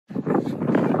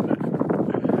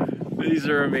These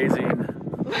are amazing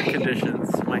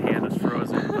conditions. My hand is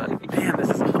frozen, but man, this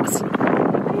is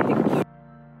awesome.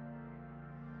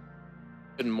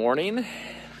 Good morning.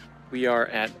 We are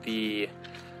at the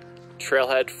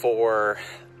trailhead for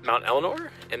Mount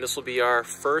Ellinor, and this will be our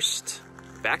first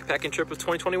backpacking trip of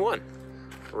 2021.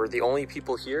 We're the only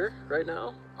people here right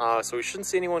now, so we shouldn't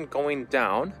see anyone going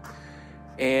down.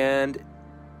 And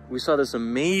we saw this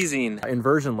amazing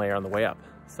inversion layer on the way up.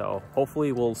 So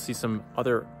hopefully we'll see some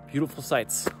other beautiful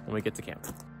sights when we get to camp.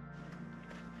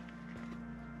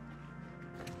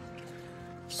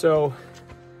 So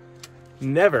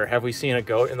never have we seen a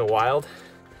goat in the wild.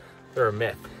 They're a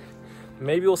myth.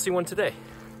 Maybe we'll see one today.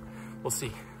 We'll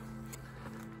see.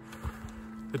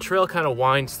 The trail kind of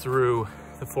winds through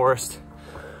the forest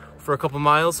for a couple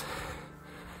miles,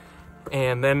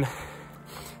 and then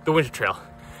the winter trail.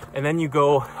 And then you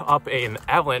go up an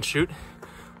avalanche chute,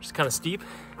 which is kind of steep.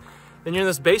 Then you're in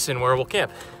this basin where we'll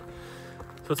camp.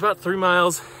 So it's about 3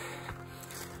 miles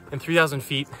and 3,000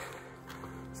 feet.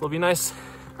 So it'll be a nice,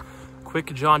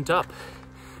 quick jaunt up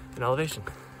in elevation.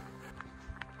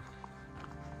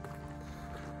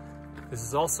 This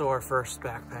is also our first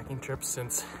backpacking trip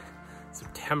since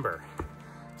September.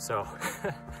 So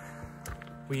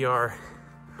we are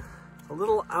a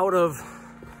little out of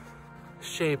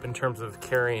shape in terms of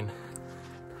carrying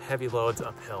heavy loads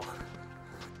uphill.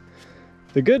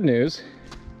 The good news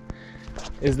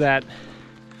is that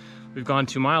we've gone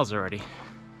 2 miles already.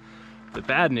 The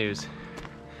bad news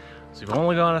is we've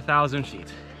only gone 1,000 feet.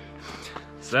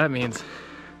 So that means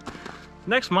the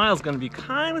next mile is going to be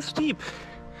kind of steep,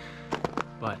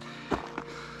 but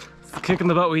it's the kick in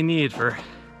the butt we need for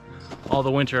all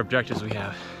the winter objectives we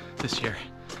have this year.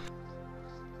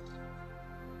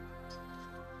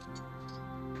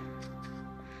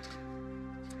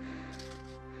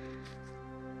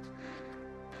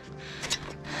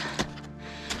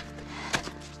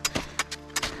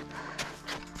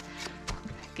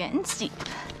 Getting steep.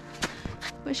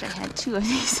 Wish I had 2 of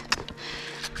these.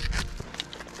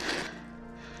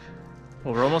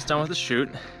 Well, we're almost done with the chute.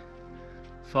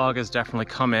 Fog has definitely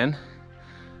come in.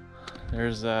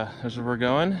 There's where we're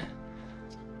going,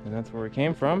 and that's where we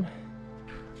came from.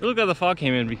 Really glad the fog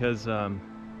came in because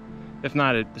if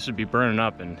not, this would be burning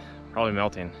up and probably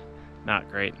melting. Not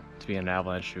great to be in an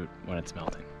avalanche chute when it's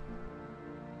melting.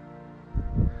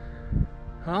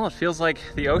 Well, it feels like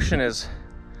the ocean is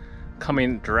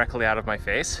coming directly out of my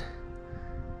face.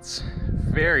 It's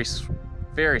very,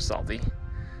 very salty,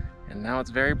 and now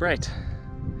it's very bright.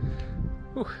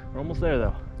 Whew, we're almost there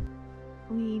though.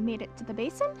 We made it to the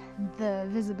basin. The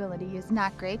visibility is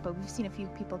not great, but we've seen a few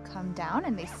people come down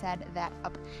and they said that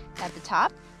up at the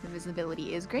top, the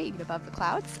visibility is great. You get above the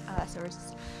clouds. So we're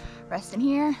just resting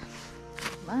here.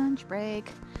 Lunch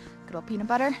break. Good old peanut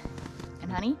butter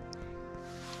and honey.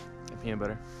 And peanut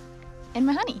butter. And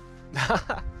my honey.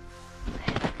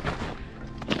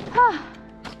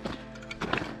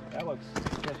 That looks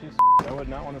sketchy as I would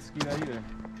not want to ski that either.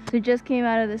 We just came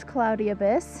out of this cloudy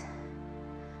abyss,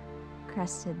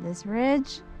 crested this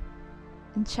ridge,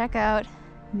 and check out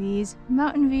these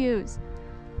mountain views.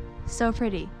 So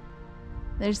pretty.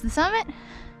 There's the summit.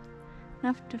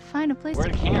 Enough to find a place We're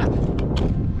to at camp.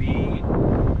 We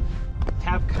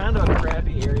have kind of a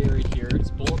crappy area right here.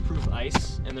 It's bulletproof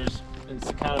ice, and it's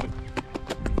kind of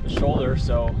a shoulder,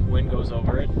 so wind goes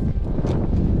over it.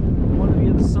 We want to be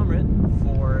at the summit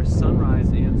for sunrise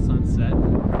and sunset.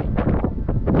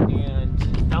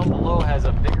 And down below has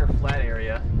a bigger flat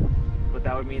area, but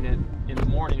that would mean that in the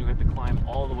morning we have to climb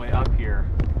all the way up here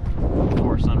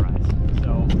before sunrise.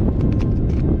 So if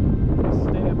we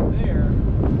stay up there, it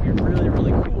would be really,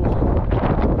 really cool.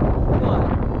 But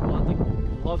we'll have to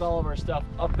lug all of our stuff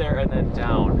up there and then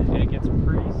down, and it gets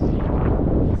pretty steep.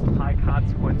 Some high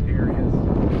consequence areas.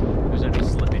 There's gonna be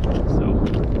slipping, so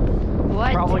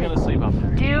what probably gonna sleep up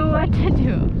there. Do what to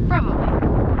do. Probably.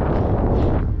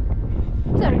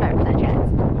 75% chance.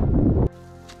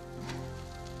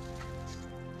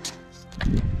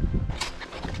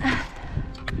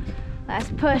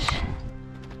 Last push.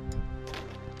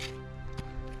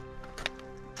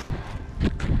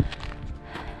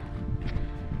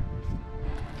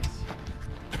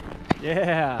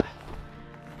 Yeah,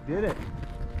 did it.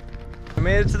 We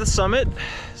made it to the summit.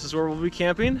 This is where we'll be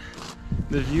camping.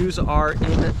 The views are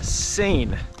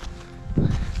insane.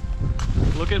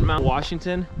 Look at Mount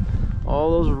Washington,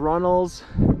 all those runnels,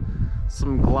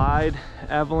 some glide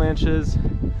avalanches.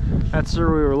 That's where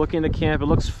we were looking to camp. It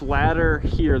looks flatter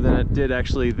here than it did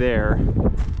actually there.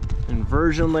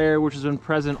 Inversion layer, which has been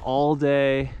present all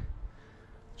day.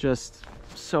 Just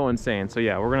so insane. So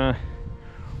yeah, we're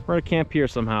gonna camp here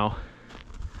somehow.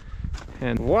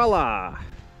 And voila!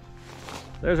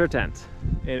 there's our tent.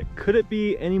 And could it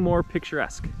be any more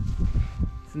picturesque?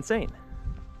 It's insane.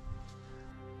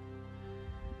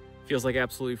 Feels like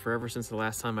absolutely forever since the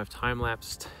last time I've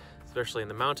time-lapsed, especially in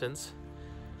the mountains.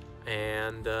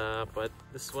 And, but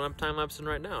this is what I'm time-lapsing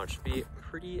right now. It should be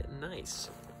pretty nice.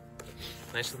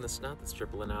 Nicer than the snot that's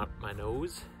dribbling out my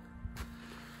nose.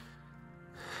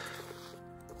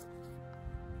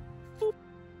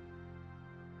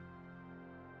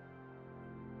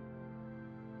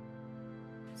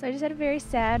 So I just had a very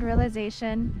sad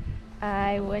realization.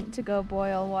 I went to go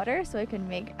boil water so I could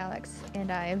make Alex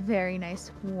and I a very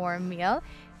nice warm meal,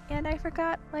 and I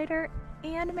forgot lighter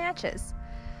and matches.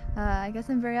 I guess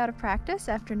I'm very out of practice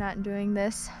after not doing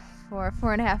this for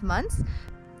 4.5 months.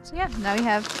 So yeah, now we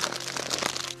have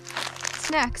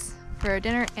snacks for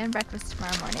dinner and breakfast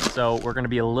tomorrow morning. So we're gonna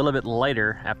be a little bit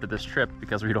lighter after this trip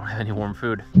because we don't have any warm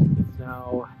food. It's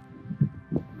now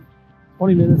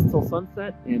 20 minutes till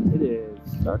sunset and it is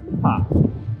starting to pop.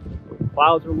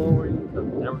 Clouds are lowering, the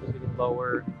temperature's getting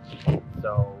lower,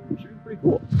 so it should be pretty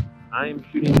cool. I'm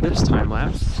shooting this time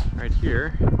lapse right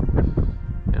here,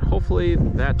 and hopefully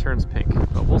that turns pink,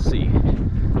 but we'll see.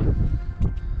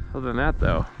 Other than that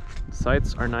though, the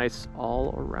sights are nice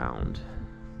all around.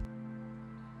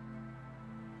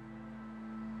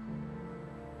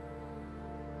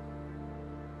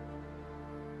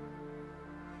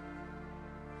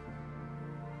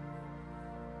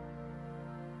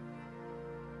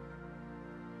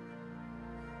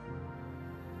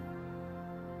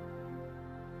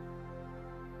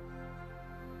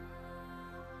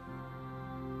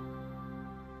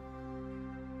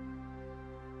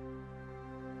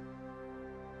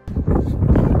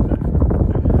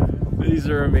 These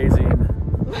are amazing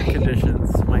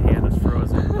conditions. My hand is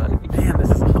frozen, but man, this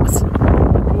is awesome.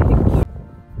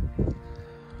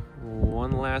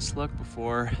 One last look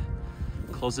before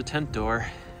close the tent door.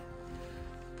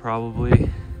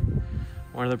 Probably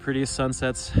one of the prettiest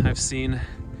sunsets I've seen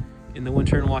in the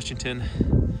winter in Washington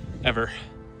ever.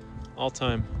 All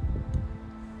time.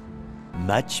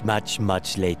 Much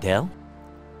later.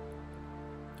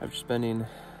 After spending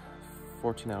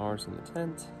 14 hours in the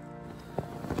tent,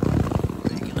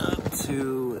 waking up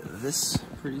to this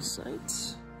pretty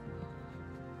sight,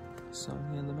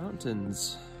 Sony in the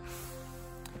mountains.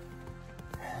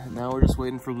 And now we're just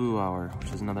waiting for blue hour,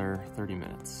 which is another 30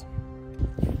 minutes.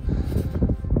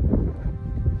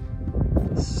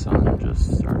 The sun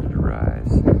just started to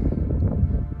rise.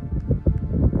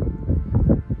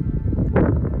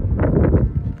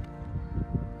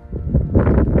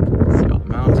 See all the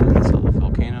mountains, all the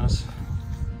volcanoes.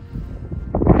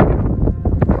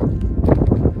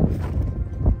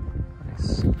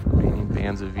 Nice remaining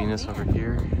bands of Venus over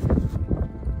here.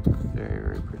 Very,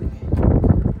 very pretty.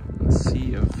 And the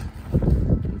sea of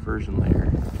inversion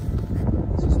layer.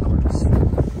 This is gorgeous.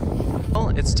 Well,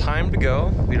 it's time to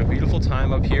go. We had a beautiful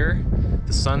time up here.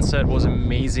 The sunset was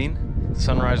amazing. The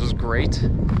sunrise was great.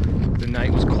 The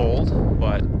night was cold,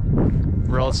 but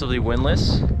relatively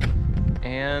windless.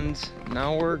 And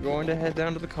now we're going to head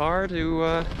down to the car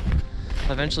to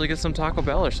eventually get some Taco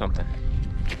Bell or something.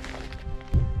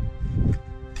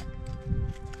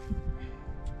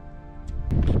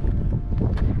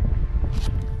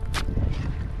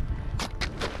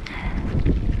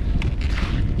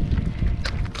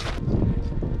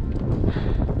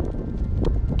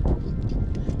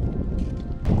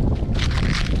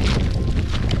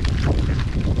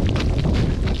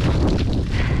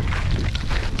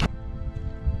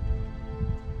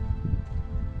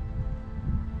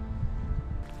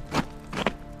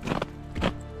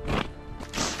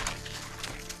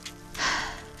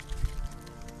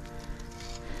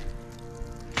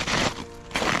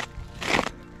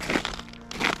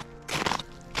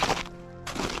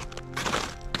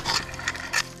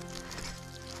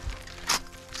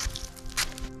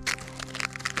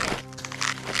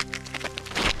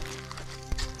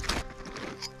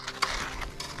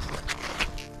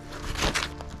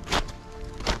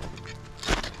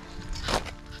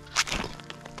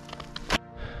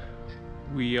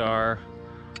 We are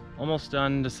almost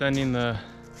done descending the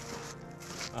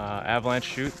avalanche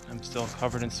chute. I'm still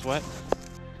covered in sweat.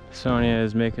 Sonia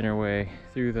is making her way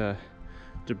through the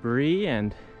debris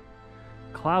and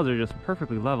clouds are just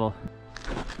perfectly level.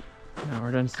 Now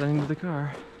we're done descending to the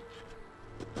car.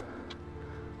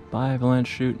 Bye, avalanche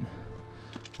chute.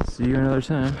 See you another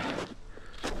time.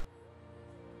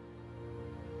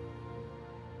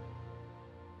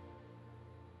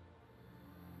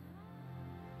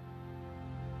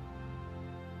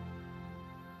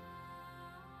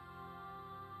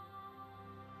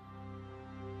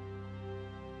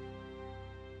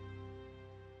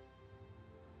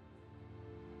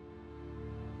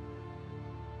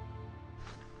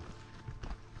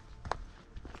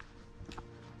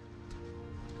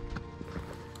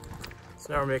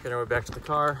 So now we're making our way back to the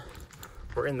car.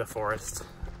 We're in the forest.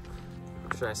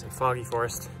 Should I say foggy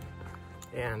forest?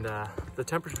 And the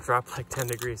temperature dropped like 10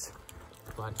 degrees,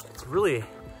 but it's really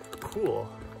cool,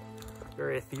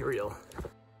 very ethereal.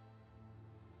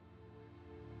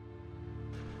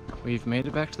 We've made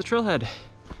it back to the trailhead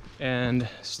and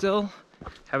still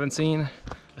haven't seen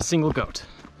a single goat.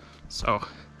 So,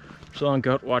 chill on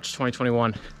Goat Watch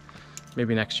 2021,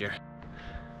 maybe next year.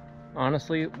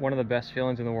 Honestly, one of the best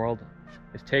feelings in the world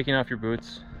is taking off your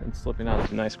boots and slipping on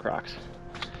some nice Crocs.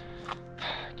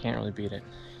 Can't really beat it.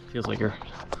 Feels like you're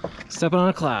stepping on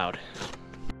a cloud.